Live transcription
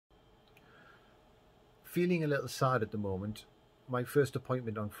Feeling a little sad at the moment, my first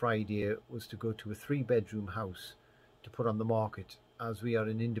appointment on Friday was to go to a 3-bedroom house to put on the market, as we are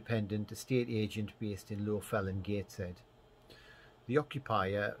an independent estate agent based in Lowfell and Gateshead. The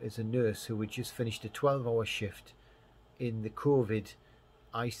occupier is a nurse who had just finished a 12-hour shift in the Covid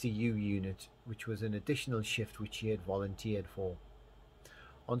ICU unit, which was an additional shift which she had volunteered for.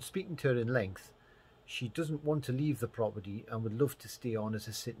 On speaking to her in length, she doesn't want to leave the property and would love to stay on as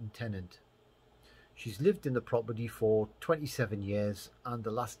a sitting tenant. She's lived in the property for 27 years and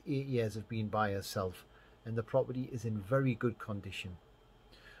the last 8 years have been by herself, and the property is in very good condition.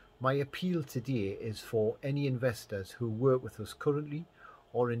 My appeal today is for any investors who work with us currently,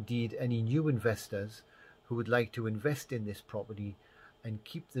 or indeed any new investors who would like to invest in this property and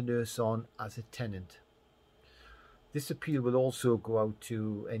keep the nurse on as a tenant. This appeal will also go out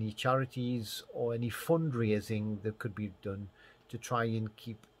to any charities or any fundraising that could be done to try and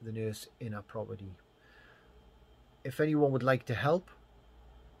keep the nurse in our property. If anyone would like to help,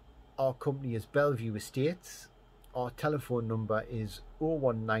 our company is Bellevue Estates. Our telephone number is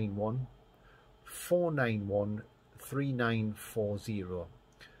 0191 491 3940.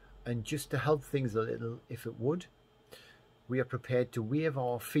 And just to help things a little, if it would, we are prepared to waive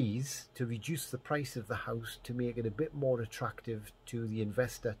our fees to reduce the price of the house to make it a bit more attractive to the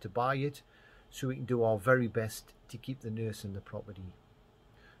investor to buy it, so we can do our very best to keep the nurse in the property.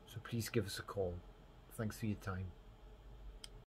 So please give us a call. Thanks for your time.